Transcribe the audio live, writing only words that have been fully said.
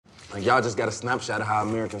Like, y'all just got a snapshot of how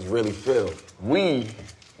Americans really feel. We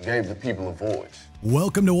gave the people a voice.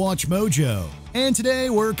 Welcome to Watch Mojo. And today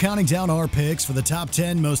we're counting down our picks for the top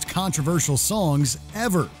 10 most controversial songs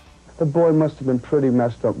ever. The boy must have been pretty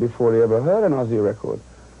messed up before he ever heard an Ozzy record.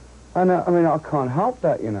 I mean, I can't help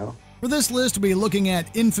that, you know. For this list, we'll be looking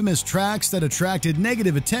at infamous tracks that attracted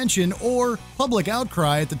negative attention or public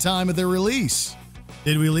outcry at the time of their release.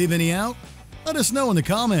 Did we leave any out? Let us know in the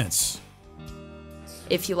comments.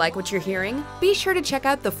 If you like what you're hearing, be sure to check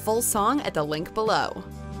out the full song at the link below.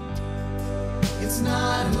 It's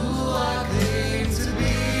not who I claim to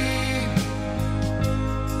be,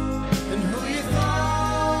 and who you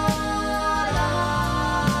thought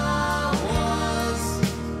I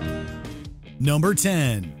was. Number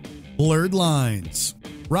 10. Blurred Lines.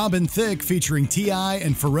 Robin Thicke featuring T.I.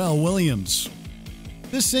 and Pharrell Williams.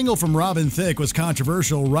 This single from Robin Thicke was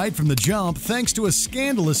controversial right from the jump thanks to a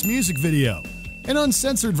scandalous music video. An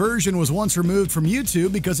uncensored version was once removed from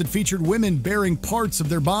YouTube because it featured women baring parts of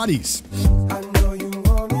their bodies.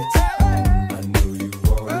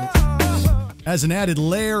 As an added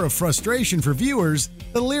layer of frustration for viewers,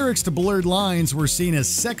 the lyrics to Blurred Lines were seen as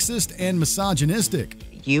sexist and misogynistic.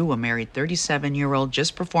 You, a married 37-year-old,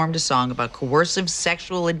 just performed a song about coercive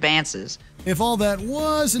sexual advances. If all that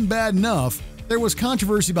wasn't bad enough, there was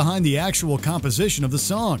controversy behind the actual composition of the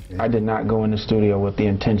song. I did not go in the studio with the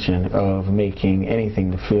intention of making anything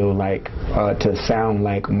to feel like, to sound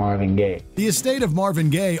like Marvin Gaye. The estate of Marvin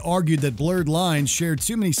Gaye argued that Blurred Lines shared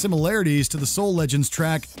too many similarities to the soul legend's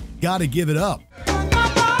track, Gotta Give It Up.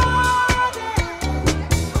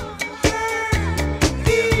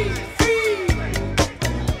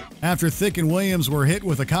 After Thicke and Williams were hit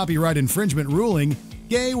with a copyright infringement ruling,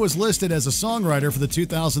 Gaye was listed as a songwriter for the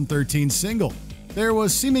 2013 single. There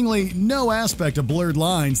was seemingly no aspect of Blurred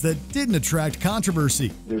Lines that didn't attract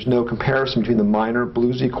controversy. There's no comparison between the minor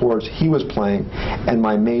bluesy chords he was playing and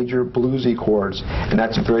my major bluesy chords, and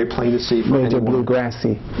that's very plain to see for Major anyone.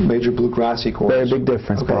 Major bluegrassy chords. Very big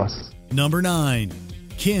difference, okay. boss. Number 9.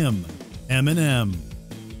 Kim, Eminem.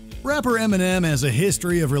 Rapper Eminem has a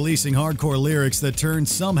history of releasing hardcore lyrics that turn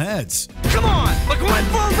some heads. Come on, we're going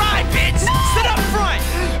for a ride, bitch! Sit up front!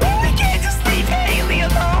 We can't just leave Haley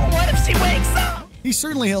alone! What if she wakes up? He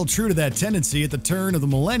certainly held true to that tendency at the turn of the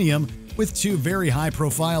millennium with two very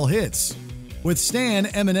high-profile hits. With Stan,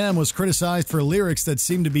 Eminem was criticized for lyrics that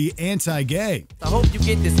seemed to be anti-gay. I hope you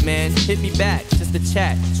get this, man. Hit me back, just a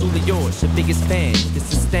chat. Truly yours, your biggest fan.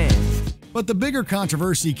 This is Stan. But the bigger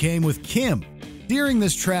controversy came with Kim. During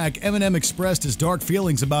this track, Eminem expressed his dark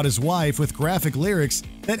feelings about his wife with graphic lyrics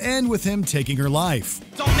that end with him taking her life.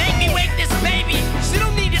 Don't make me wake this baby! She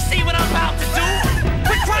don't need to see what I'm about to do!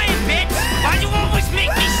 Quit crying, bitch! Why you always make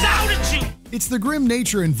me shout at you? It's the grim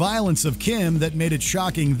nature and violence of Kim that made it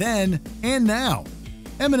shocking then and now.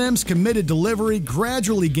 Eminem's committed delivery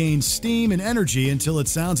gradually gains steam and energy until it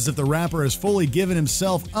sounds as if the rapper has fully given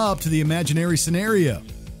himself up to the imaginary scenario.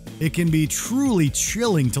 It can be truly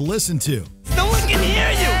chilling to listen to. No one can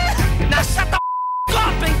hear you! Now shut the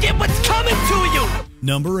up and get what's coming to you!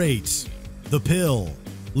 Number 8. The Pill,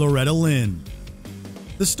 Loretta Lynn.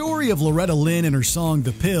 The story of Loretta Lynn and her song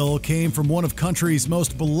The Pill came from one of country's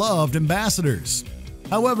most beloved ambassadors.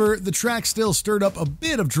 However, the track still stirred up a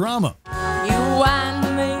bit of drama. You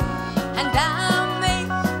and me, and I me,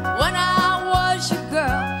 when I was your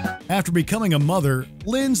girl. After becoming a mother,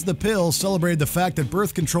 Lynn's The Pill celebrated the fact that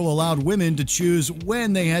birth control allowed women to choose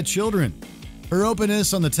when they had children. Her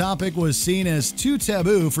openness on the topic was seen as too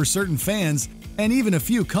taboo for certain fans and even a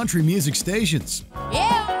few country music stations.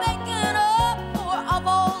 Yeah, I'm making up for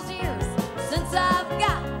all those years since I've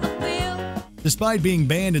got the pill. Despite being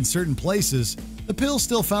banned in certain places, The Pill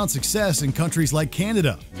still found success in countries like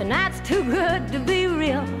Canada. Tonight's too good to be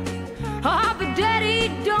real. Oh, but Daddy,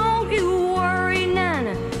 don't you worry,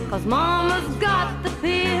 Nana, 'cause Mama's got the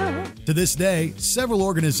pill. To this day, several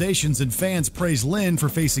organizations and fans praise Lynn for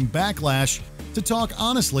facing backlash to talk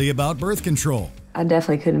honestly about birth control. I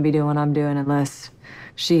definitely couldn't be doing what I'm doing unless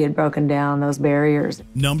she had broken down those barriers.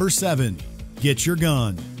 Number 7. Get Your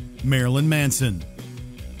Gun, Marilyn Manson.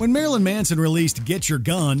 When Marilyn Manson released Get Your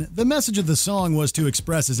Gun, the message of the song was to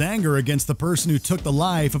express his anger against the person who took the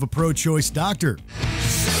life of a pro-choice doctor.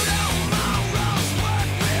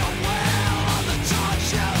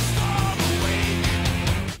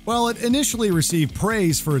 While it initially received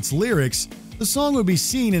praise for its lyrics, the song would be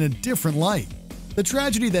seen in a different light. The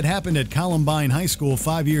tragedy that happened at Columbine High School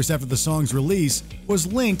 5 years after the song's release was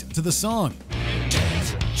linked to the song.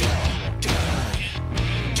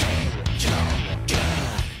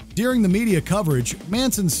 During the media coverage,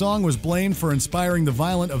 Manson's song was blamed for inspiring the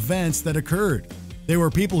violent events that occurred. There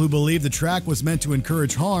were people who believed the track was meant to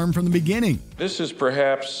encourage harm from the beginning. This is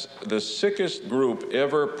perhaps the sickest group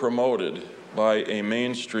ever promoted by a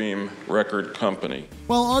mainstream record company.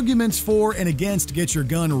 While arguments for and against Get Your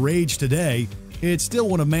Gun rage today, it's still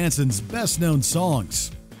one of Manson's best-known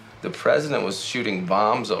songs. The president was shooting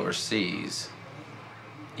bombs overseas,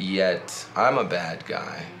 yet I'm a bad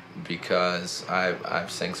guy because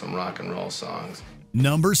I've sang some rock and roll songs.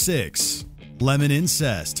 Number 6, Lemon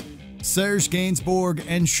Incest, Serge Gainsbourg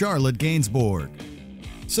and Charlotte Gainsbourg.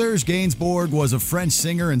 Serge Gainsbourg was a French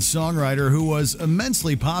singer and songwriter who was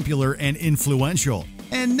immensely popular and influential,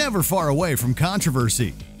 and never far away from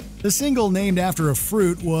controversy. The single named after a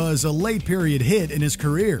fruit was a late-period hit in his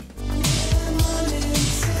career.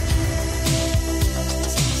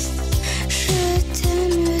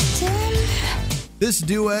 This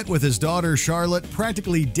duet with his daughter Charlotte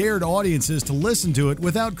practically dared audiences to listen to it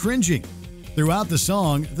without cringing. Throughout the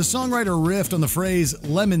song, the songwriter riffed on the phrase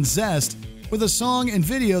lemon zest with a song and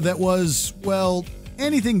video that was, well,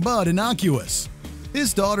 anything but innocuous.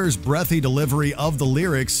 His daughter's breathy delivery of the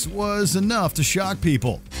lyrics was enough to shock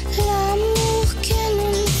people.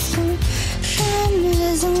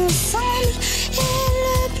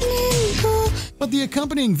 But the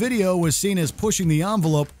accompanying video was seen as pushing the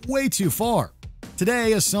envelope way too far.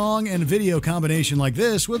 Today, a song and video combination like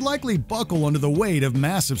this would likely buckle under the weight of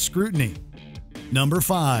massive scrutiny. Number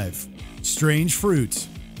 5, Strange Fruit,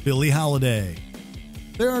 Billie Holiday.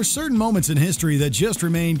 There are certain moments in history that just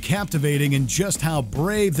remain captivating in just how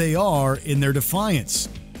brave they are in their defiance.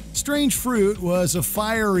 Strange Fruit was a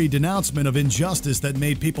fiery denouncement of injustice that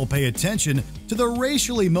made people pay attention to the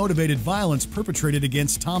racially motivated violence perpetrated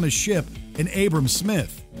against Thomas Shipp and Abram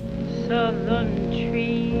Smith. Southern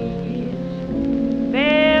trees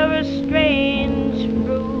bear a strange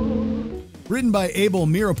fruit. Written by Abel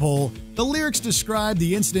Meeropol, the lyrics describe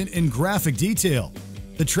the incident in graphic detail.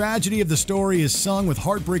 The tragedy of the story is sung with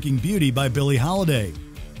heartbreaking beauty by Billie Holiday.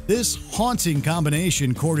 This haunting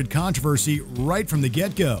combination courted controversy right from the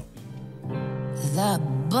get-go. The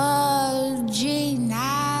bulging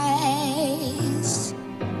eyes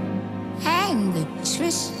and the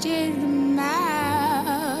twisted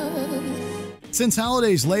mouth. Since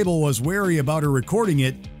Holiday's label was wary about her recording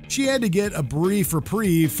it, she had to get a brief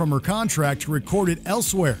reprieve from her contract to record it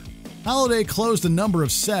elsewhere. Holiday closed a number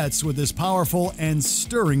of sets with this powerful and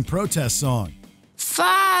stirring protest song. For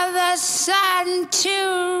the sun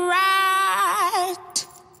to right,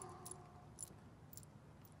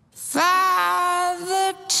 for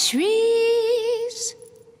the trees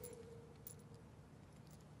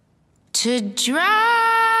to dry.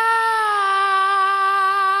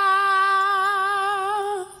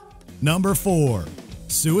 Number 4,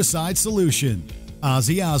 Suicide Solution,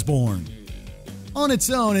 Ozzy Osbourne. On its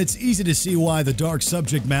own, it's easy to see why the dark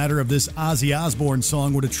subject matter of this Ozzy Osbourne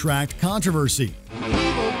song would attract controversy.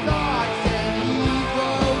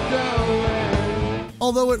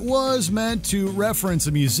 Although it was meant to reference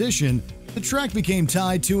a musician, the track became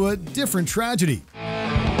tied to a different tragedy.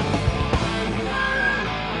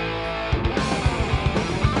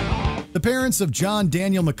 The parents of John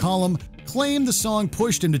Daniel McCollum claimed the song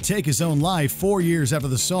pushed him to take his own life 4 years after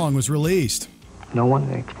the song was released. No one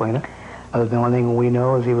can explain it. The only thing we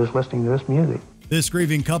know is he was listening to this music. This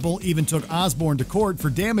grieving couple even took Osbourne to court for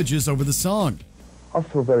damages over the song. I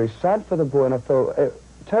feel very sad for the boy, and I feel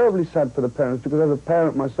terribly sad for the parents, because as a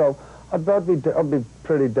parent myself, I'd be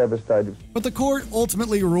pretty devastated. But the court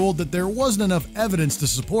ultimately ruled that there wasn't enough evidence to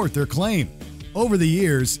support their claim. Over the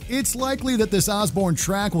years, it's likely that this Osbourne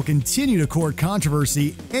track will continue to court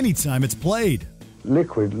controversy anytime it's played.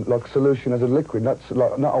 Liquid, like solution as a liquid, not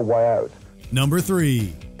a way out. Number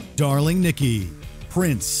 3, Darling Nikki,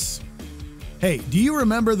 Prince. Hey, do you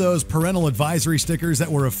remember those parental advisory stickers that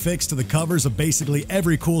were affixed to the covers of basically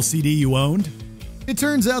every cool CD you owned? It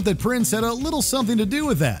turns out that Prince had a little something to do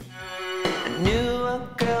with that. I knew a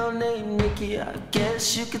girl named Nikki, I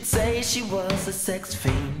guess you could say she was a sex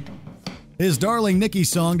fiend. His Darling Nikki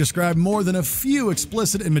song described more than a few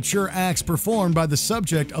explicit and mature acts performed by the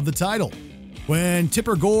subject of the title. When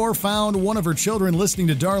Tipper Gore found one of her children listening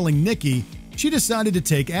to Darling Nikki, she decided to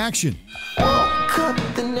take action. Woke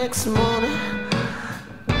up the next morning,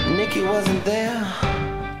 Nikki wasn't there.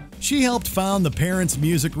 She helped found the Parents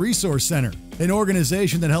Music Resource Center, an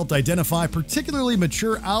organization that helped identify particularly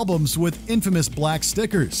mature albums with infamous black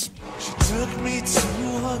stickers. She took me to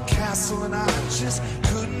her castle and I just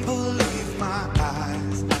couldn't believe my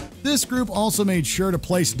eyes. This group also made sure to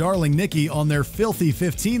place Darling Nikki on their Filthy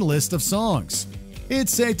 15 list of songs.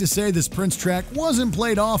 It's safe to say this Prince track wasn't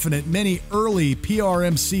played often at many early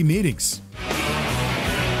PRMC meetings.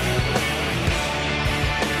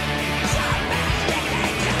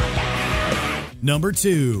 Number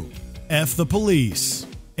 2. F the Police,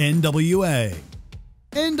 NWA.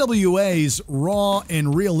 NWA's raw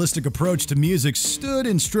and realistic approach to music stood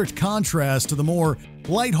in strict contrast to the more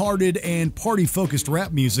lighthearted and party-focused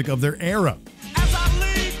rap music of their era. As I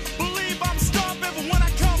leave, believe I'm stomping, but when I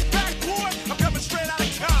come back, boy, I'm coming straight out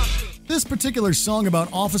of Compton. This particular song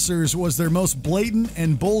about officers was their most blatant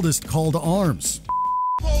and boldest call to arms.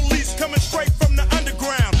 Police coming straight from the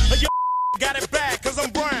underground. Yo, got it bad 'cause I'm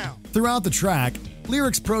brown. Throughout the track,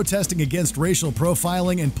 lyrics protesting against racial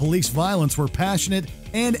profiling and police violence were passionate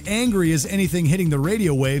and angry as anything hitting the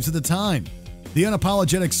radio waves at the time. The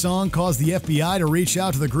unapologetic song caused the FBI to reach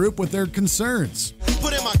out to the group with their concerns.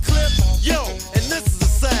 Put in my clip, yo, and this is the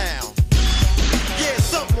sound. Yeah,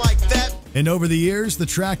 something like that. And over the years, the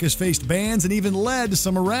track has faced bans and even led to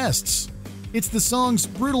some arrests. It's the song's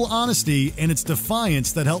brutal honesty and its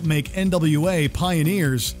defiance that helped make NWA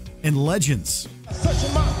pioneers and legends.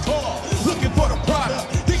 Searching my car, looking for the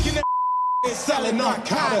product, thinking that is selling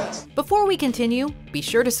narcotics. Before we continue, be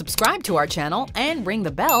sure to subscribe to our channel and ring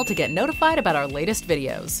the bell to get notified about our latest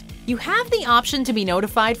videos. You have the option to be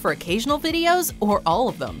notified for occasional videos or all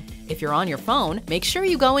of them. If you're on your phone, make sure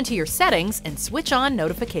you go into your settings and switch on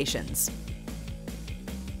notifications.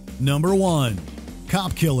 Number 1.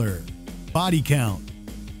 Cop Killer, Body Count.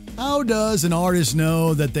 How does an artist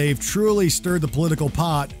know that they've truly stirred the political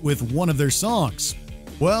pot with one of their songs?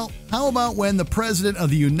 Well, how about when the President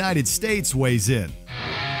of the United States weighs in?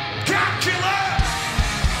 Cop Killer!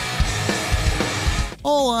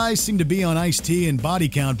 All eyes seem to be on Ice-T and Body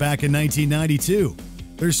Count back in 1992.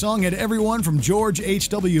 Their song had everyone from George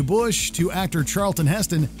H.W. Bush to actor Charlton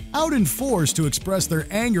Heston out in force to express their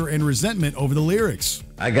anger and resentment over the lyrics.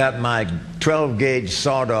 I got my 12-gauge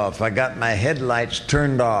sawed off. I got my headlights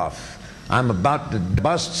turned off. I'm about to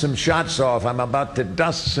bust some shots off. I'm about to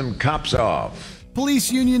dust some cops off.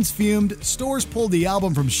 Police unions fumed, stores pulled the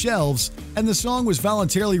album from shelves, and the song was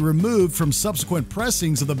voluntarily removed from subsequent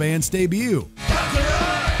pressings of the band's debut.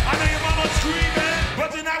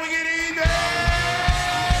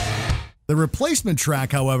 The replacement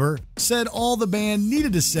track, however, said all the band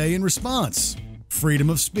needed to say in response: freedom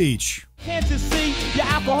of speech. Can't you see, you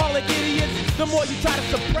alcoholic idiots? The more you try to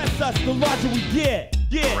suppress us, the larger we get.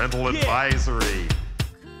 Parental advisory.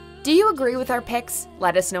 Do you agree with our picks?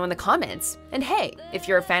 Let us know in the comments. And hey, if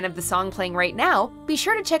you're a fan of the song playing right now, be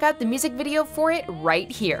sure to check out the music video for it right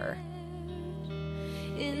here.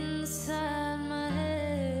 Inside my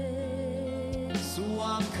head, so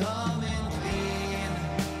I'm coming.